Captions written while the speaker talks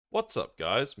What's up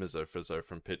guys, MizzoFrizzo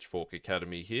from Pitchfork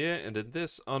Academy here, and in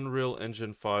this Unreal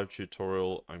Engine 5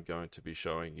 tutorial I'm going to be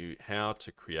showing you how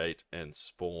to create and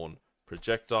spawn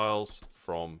projectiles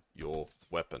from your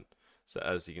weapon. So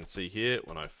as you can see here,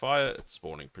 when I fire, it's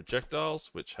spawning projectiles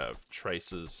which have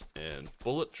traces and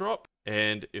bullet drop.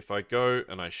 And if I go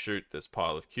and I shoot this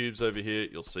pile of cubes over here,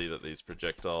 you'll see that these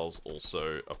projectiles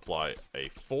also apply a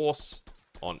force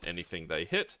on anything they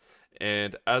hit.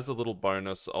 And as a little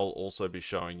bonus, I'll also be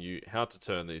showing you how to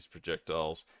turn these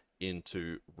projectiles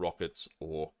into rockets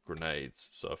or grenades.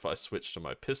 So if I switch to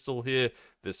my pistol here,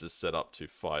 this is set up to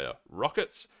fire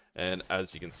rockets. And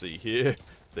as you can see here,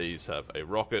 these have a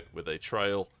rocket with a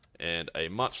trail and a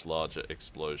much larger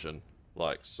explosion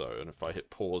like so. And if I hit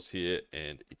pause here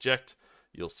and eject,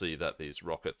 you'll see that these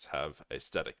rockets have a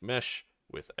static mesh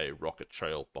with a rocket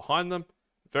trail behind them.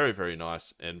 Very, very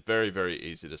nice and very, very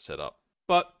easy to set up.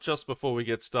 But just before we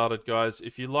get started, guys,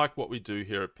 if you like what we do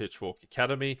here at Pitchfork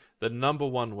Academy, the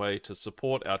 #1 way to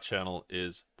support our channel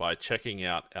is by checking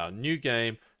out our new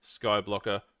game,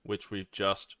 Skyblocker, which we've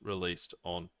just released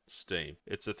on Steam.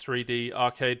 It's a 3D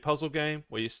arcade puzzle game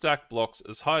where you stack blocks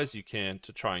as high as you can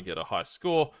to try and get a high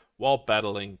score while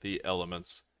battling the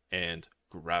elements and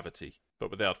gravity.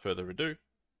 But without further ado,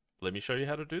 let me show you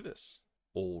how to do this.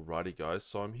 Alrighty guys,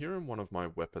 so I'm here in one of my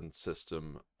weapon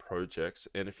system projects,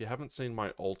 and if you haven't seen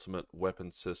my ultimate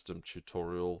weapon system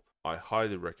tutorial, I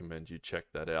highly recommend you check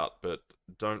that out. But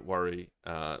don't worry,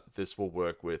 this will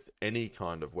work with any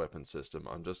kind of weapon system.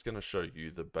 I'm just going to show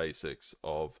you the basics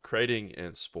of creating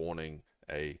and spawning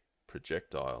a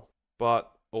projectile.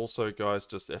 But also guys,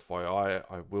 just FYI,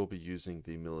 I will be using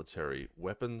the military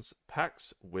weapons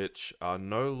packs, which are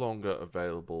no longer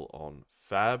available on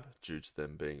Fab due to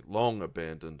them being long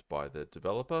abandoned by their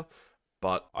developer.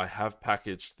 But I have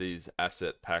packaged these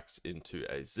asset packs into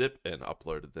a zip and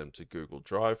uploaded them to Google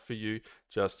Drive for you,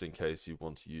 just in case you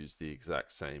want to use the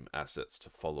exact same assets to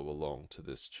follow along to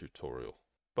this tutorial.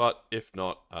 But if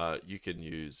not, you can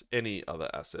use any other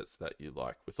assets that you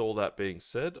like. With all that being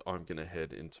said, I'm going to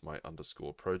head into my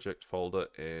underscore project folder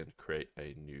and create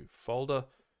a new folder.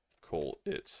 Call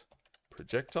it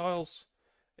Projectiles.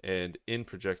 And in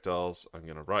Projectiles, I'm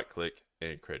going to right click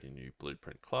and create a new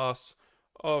blueprint class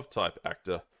of type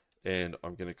actor. And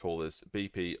I'm going to call this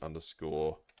BP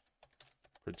underscore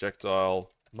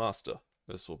projectile master.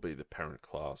 This will be the parent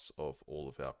class of all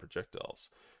of our projectiles.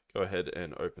 Go ahead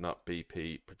and open up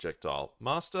BP Projectile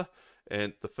Master,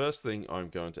 and the first thing I'm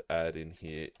going to add in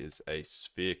here is a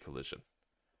sphere collision.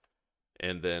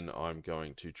 And then I'm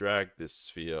going to drag this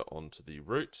sphere onto the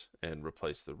root and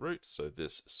replace the root, so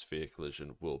this sphere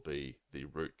collision will be the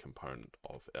root component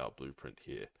of our blueprint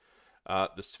here.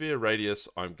 The sphere radius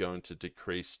I'm going to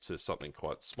decrease to something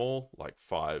quite small, like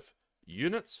 5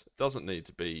 units. It doesn't need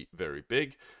to be very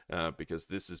big because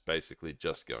this is basically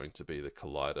just going to be the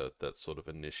collider that sort of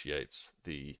initiates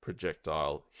the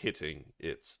projectile hitting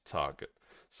its target.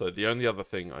 So the only other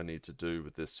thing I need to do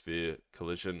with this sphere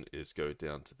collision is go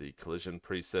down to the collision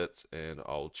presets, and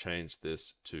I'll change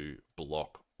this to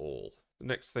block all. The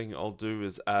next thing I'll do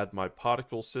is add my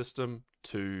particle system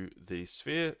to the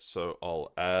sphere. So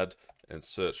I'll add and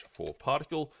search for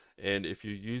particle. And if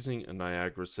you're using a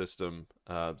Niagara system,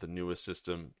 the newer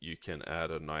system, you can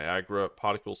add a Niagara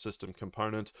particle system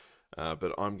component.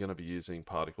 But I'm going to be using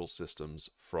particle systems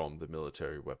from the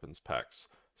military weapons packs.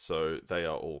 So they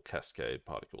are all Cascade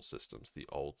particle systems, the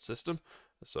old system.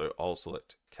 So I'll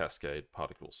select Cascade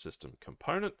particle system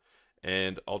component,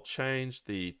 and I'll change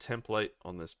the template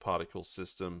on this particle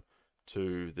system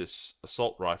to this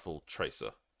assault rifle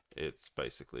tracer. It's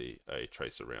basically a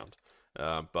tracer round.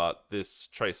 But this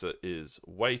tracer is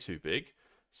way too big,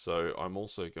 so I'm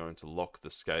also going to lock the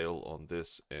scale on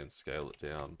this and scale it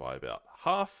down by about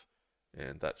half,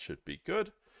 and that should be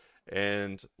good.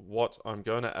 And what I'm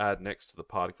going to add next to the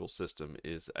particle system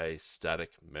is a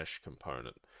static mesh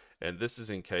component, and this is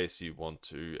in case you want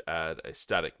to add a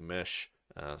static mesh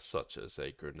such as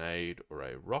a grenade or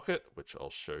a rocket, which I'll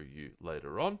show you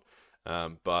later on.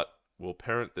 But we'll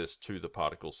parent this to the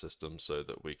particle system so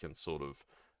that we can sort of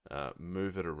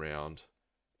move it around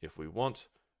if we want.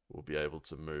 We'll be able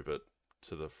to move it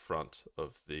to the front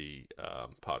of the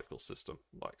particle system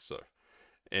like so.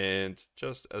 And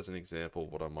just as an example,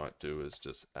 what I might do is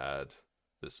just add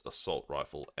this assault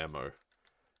rifle ammo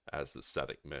as the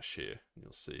static mesh here.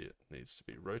 You'll see it needs to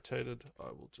be rotated.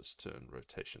 I will just turn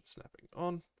rotation snapping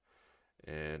on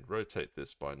and rotate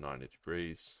this by 90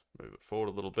 degrees, move it forward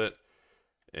a little bit,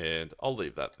 and I'll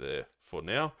leave that there for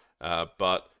now.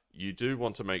 But you do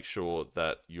want to make sure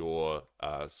that your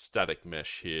static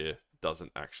mesh here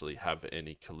doesn't actually have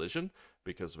any collision,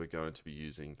 because we're going to be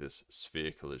using this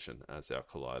sphere collision as our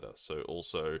collider. So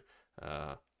also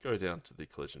go down to the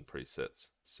collision presets,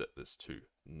 set this to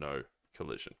no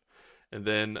collision. And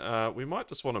then we might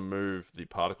just want to move the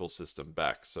particle system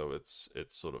back so it's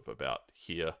sort of about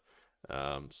here,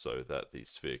 so that the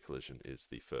sphere collision is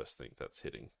the first thing that's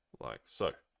hitting, like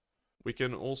so. We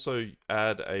can also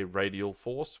add a radial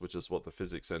force, which is what the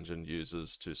physics engine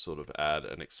uses to sort of add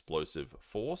an explosive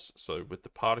force. So with the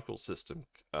particle system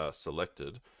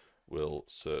selected, we'll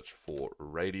search for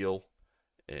radial,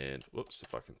 and whoops,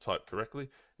 if I can type correctly,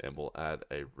 and we'll add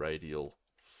a radial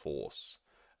force.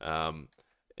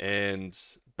 And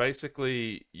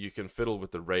basically you can fiddle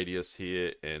with the radius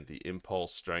here and the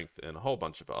impulse strength and a whole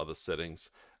bunch of other settings.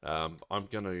 I'm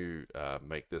going to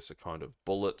make this a kind of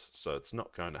bullet, so it's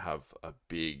not going to have a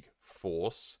big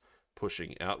force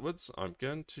pushing outwards. I'm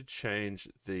going to change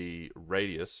the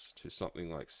radius to something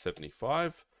like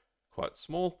 75, quite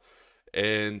small.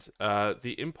 And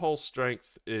the impulse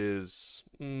strength is,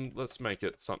 let's make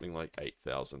it something like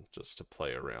 8,000 just to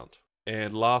play around.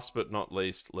 And last but not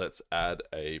least, let's add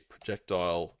a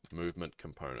projectile movement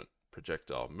component.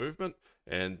 Projectile movement,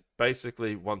 and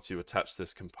basically once you attach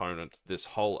this component, this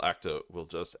whole actor will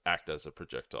just act as a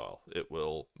projectile. It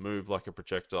will move like a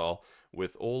projectile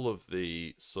with all of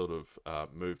the sort of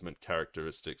movement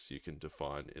characteristics you can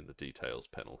define in the details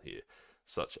panel here,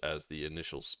 such as the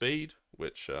initial speed,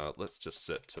 which let's just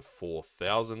set to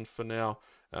 4,000 for now,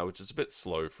 which is a bit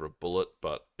slow for a bullet,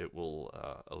 but it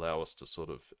will allow us to sort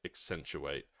of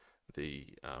accentuate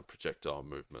the projectile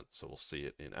movement, so we'll see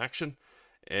it in action.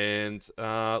 And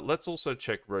let's also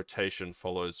check rotation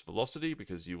follows velocity,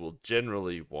 because you will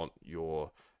generally want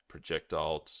your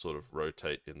projectile to sort of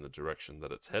rotate in the direction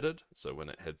that it's headed. So when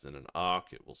it heads in an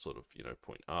arc, it will sort of,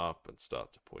 point up and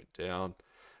start to point down.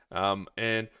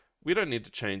 And we don't need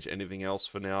to change anything else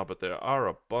for now, but there are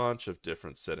a bunch of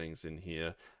different settings in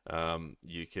here.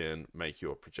 You can make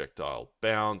your projectile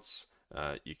bounce.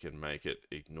 You can make it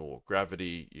ignore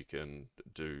gravity. You can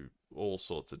do all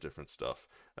sorts of different stuff.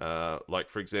 Like,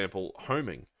 for example,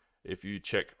 homing. If you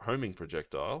check homing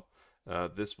projectile,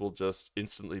 this will just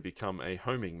instantly become a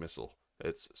homing missile.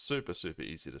 It's super, super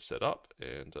easy to set up.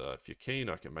 And if you're keen,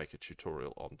 I can make a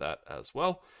tutorial on that as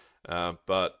well.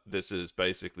 But this is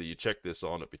basically, you check this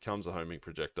on, it becomes a homing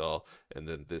projectile, and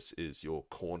then this is your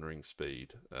cornering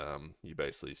speed. You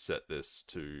basically set this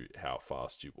to how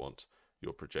fast you want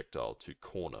your projectile to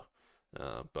corner.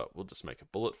 But we'll just make a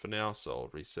bullet for now, so I'll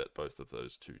reset both of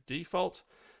those to default.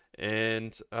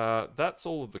 And that's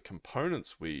all of the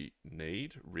components we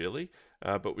need, really.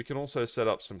 But we can also set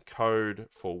up some code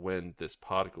for when this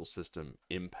particle system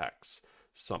impacts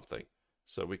something.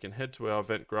 So we can head to our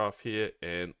event graph here,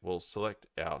 and we'll select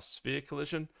our sphere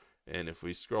collision. And if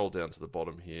we scroll down to the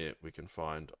bottom here, we can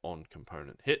find on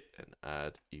component hit and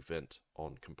add event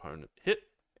on component hit.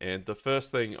 And the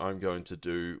first thing I'm going to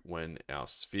do when our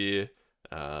sphere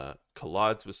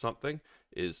collides with something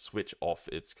is switch off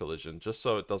its collision, just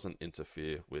so it doesn't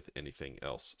interfere with anything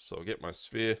else. So I'll get my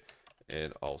sphere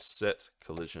and I'll set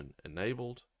collision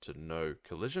enabled to no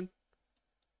collision.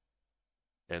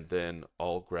 And then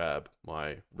I'll grab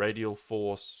my radial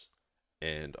force,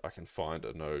 and I can find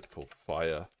a node called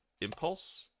fire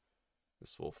impulse.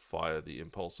 This will fire the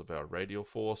impulse of our radial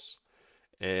force.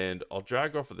 And I'll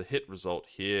drag off of the hit result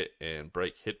here and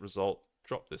break hit result,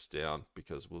 drop this down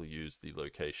because we'll use the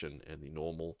location and the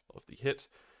normal of the hit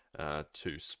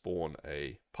to spawn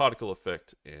a particle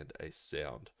effect and a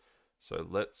sound. So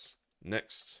let's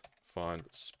next find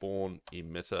spawn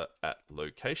emitter at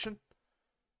location.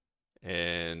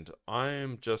 And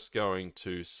I'm just going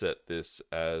to set this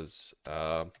as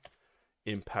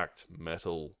impact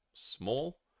metal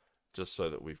small, just so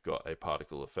that we've got a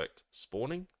particle effect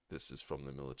spawning. This is from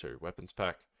the military weapons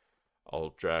pack.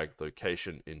 I'll drag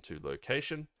location into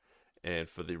location, and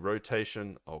for the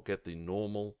rotation, I'll get the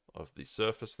normal of the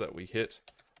surface that we hit.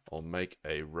 I'll make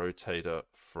a rotator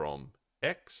from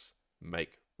X,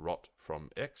 make rot from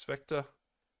X vector,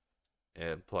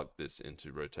 and plug this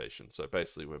into rotation. So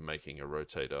basically we're making a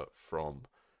rotator from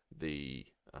the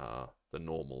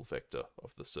normal vector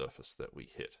of the surface that we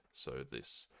hit. So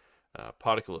this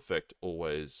particle effect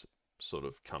always sort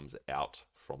of comes out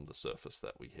from the surface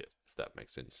that we hit, if that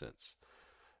makes any sense.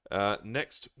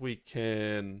 Next, we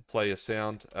can play a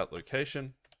sound at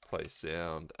location, play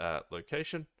sound at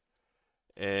location,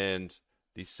 and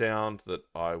the sound that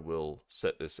I will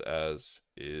set this as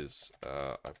is,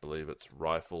 I believe it's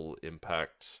rifle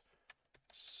impact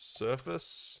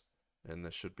surface, and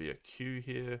there should be a Q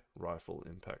here, rifle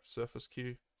impact surface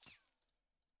Q.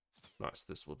 Nice,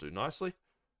 this will do nicely.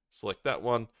 Select that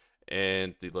one,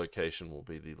 and the location will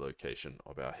be the location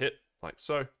of our hit. like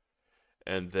so.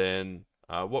 And then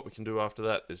what we can do after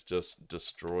that is just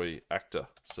destroy actor.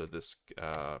 So this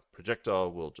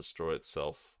projectile will destroy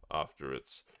itself after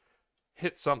it's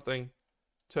hit something,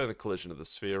 turn the collision of the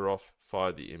sphere off,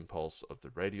 fire the impulse of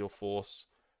the radial force,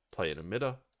 play an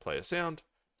emitter, play a sound,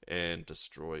 and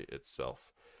destroy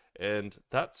itself. And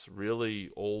that's really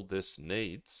all this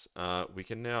needs. We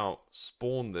can now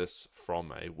spawn this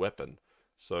from a weapon.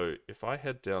 So if I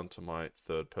head down to my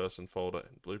third person folder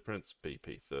in blueprints,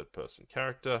 BP third person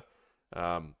character,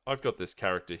 I've got this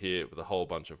character here with a whole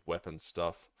bunch of weapon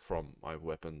stuff from my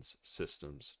weapons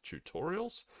systems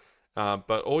tutorials.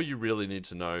 But all you really need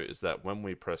to know is that when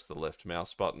we press the left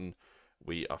mouse button,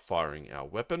 we are firing our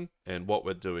weapon. And what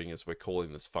we're doing is we're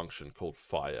calling this function called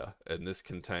fire. And this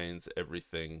contains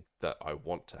everything that I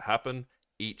want to happen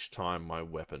each time my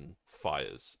weapon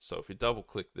fires. So if we double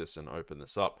click this and open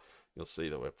this up, you'll see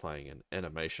that we're playing an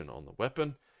animation on the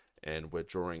weapon and we're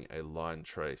drawing a line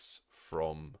trace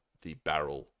from the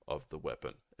barrel of the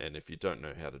weapon. And if you don't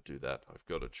know how to do that, I've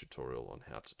got a tutorial on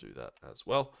how to do that as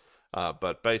well.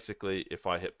 But basically, if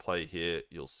I hit play here,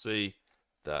 you'll see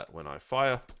that when I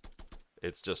fire,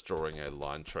 it's just drawing a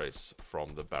line trace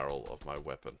from the barrel of my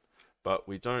weapon. But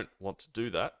we don't want to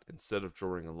do that. Instead of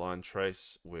drawing a line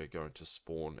trace, we're going to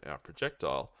spawn our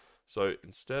projectile. So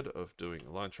instead of doing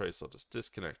a line trace, I'll just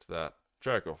disconnect that,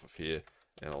 drag off of here,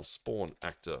 and I'll spawn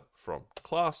actor from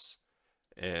class.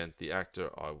 And the actor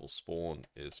I will spawn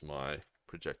is my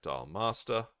projectile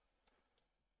master.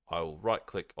 I will right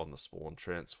click on the spawn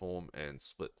transform and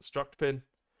split the struct pin.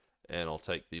 And I'll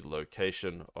take the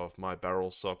location of my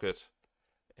barrel socket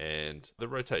and the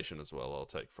rotation as well I'll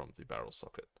take from the barrel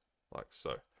socket, like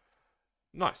so.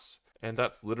 Nice. And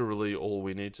that's literally all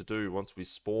we need to do. Once we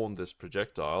spawn this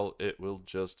projectile, it will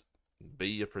just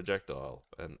be a projectile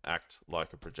and act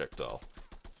like a projectile,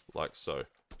 like so.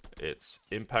 It's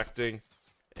impacting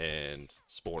and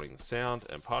spawning the sound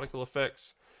and particle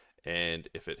effects. And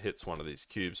if it hits one of these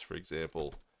cubes, for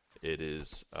example, it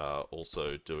is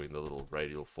also doing the little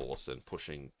radial force and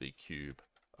pushing the cube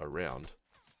around.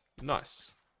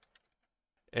 Nice.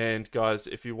 And guys,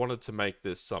 if you wanted to make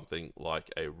this something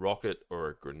like a rocket or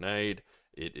a grenade,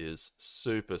 it is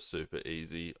super, super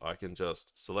easy. I can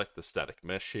just select the static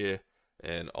mesh here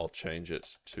and I'll change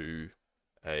it to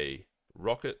a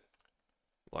rocket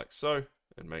like so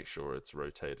and make sure it's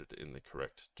rotated in the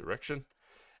correct direction.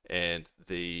 And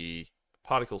the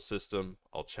particle system,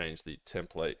 I'll change the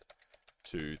template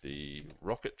to the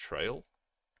rocket trail.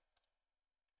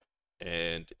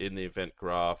 And in the event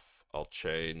graph, I'll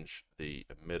change the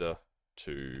emitter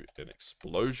to an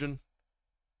explosion,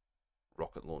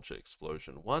 rocket launcher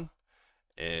explosion 1.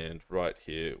 And right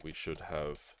here, we should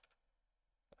have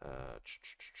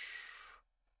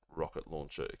rocket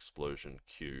launcher explosion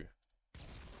Q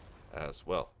as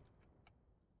well.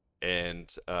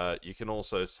 And you can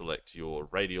also select your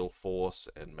radial force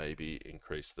and maybe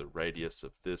increase the radius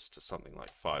of this to something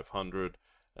like 500.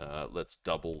 Let's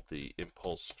double the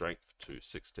impulse strength to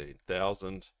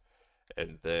 16,000.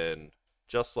 And then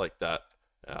just like that,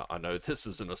 I know this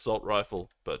is an assault rifle,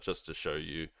 but just to show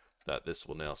you that this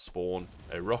will now spawn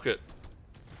a rocket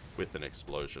with an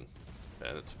explosion.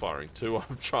 And it's firing 2.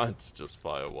 I'm trying to just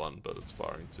fire 1, but it's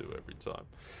firing 2 every time.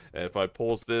 And if I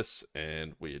pause this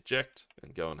and we eject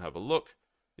and go and have a look,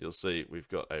 you'll see we've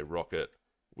got a rocket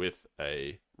with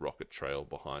a rocket trail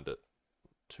behind it.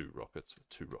 2 rockets with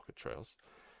 2 rocket trails.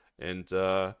 And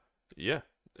yeah,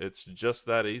 it's just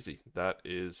that easy. That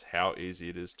is how easy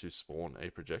it is to spawn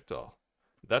a projectile.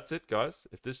 That's it, guys.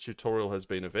 If this tutorial has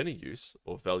been of any use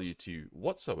or value to you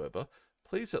whatsoever,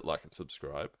 please hit like and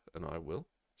subscribe, and I will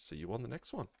see you on the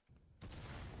next one.